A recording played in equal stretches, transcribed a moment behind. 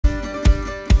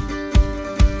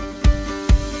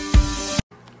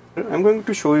I'm going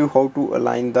to show you how to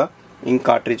align the ink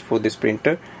cartridge for this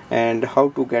printer and how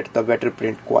to get the better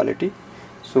print quality.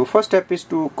 So first step is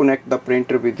to connect the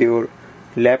printer with your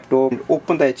laptop and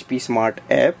open the HP Smart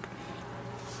app.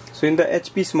 So in the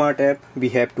HP Smart app we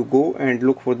have to go and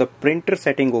look for the printer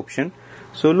setting option.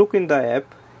 So look in the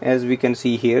app, as we can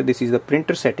see here, this is the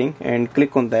printer setting, and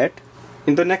click on that.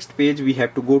 In the next page we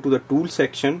have to go to the tool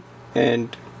section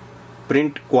and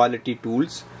print quality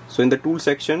tools. So in the tool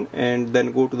section and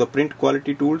then go to the print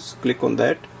quality tools, click on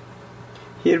that.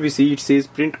 Here we see it says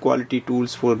print quality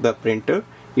tools for the printer.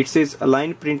 It says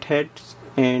align print heads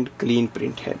and clean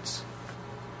print heads.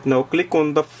 Now click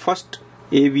on the first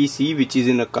ABC which is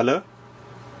in a color.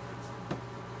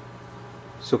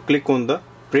 So click on the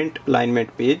print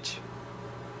alignment page.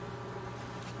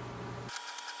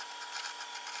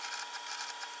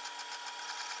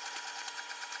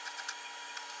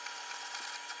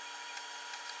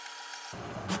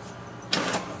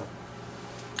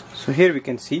 So here we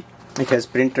can see it has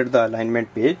printed the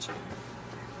alignment page.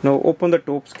 Now open the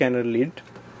top scanner lid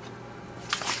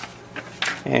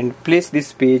and place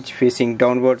this page facing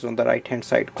downwards on the right hand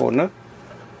side corner.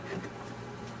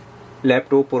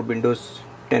 Laptop or Windows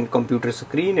 10 computer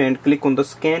screen, and click on the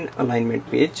scan alignment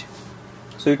page.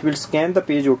 So it will scan the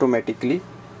page automatically.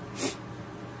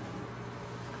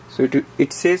 So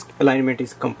it says alignment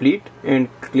is complete, and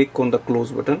click on the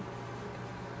close button.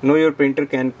 Now your printer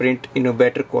can print in a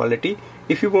better quality.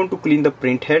 If you want to clean the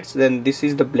print heads, then this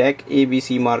is the black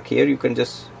ABC mark here. You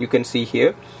can see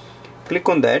here. Click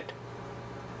on that.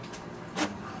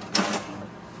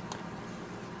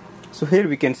 So here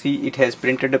we can see it has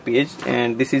printed a page,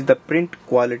 and this is the print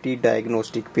quality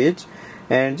diagnostic page.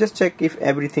 And just check if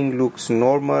everything looks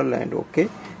normal and okay.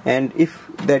 And if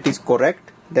that is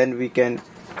correct, then we can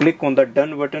click on the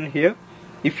done button here.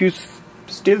 If you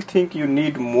still think you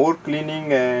need more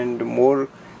cleaning and more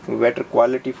better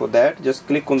quality for that, just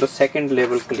click on the second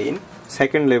level clean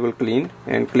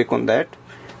and click on that,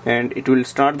 and it will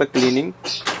start the cleaning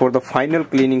for the final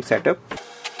cleaning setup.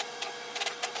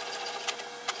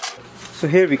 So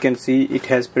here we can see it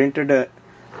has printed a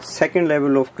second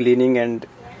level of cleaning, and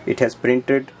it has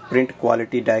printed print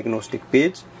quality diagnostic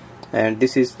page, and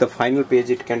this is the final page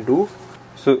it can do.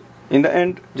 So in the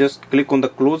end, just click on the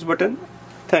close button.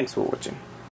 Thanks for watching.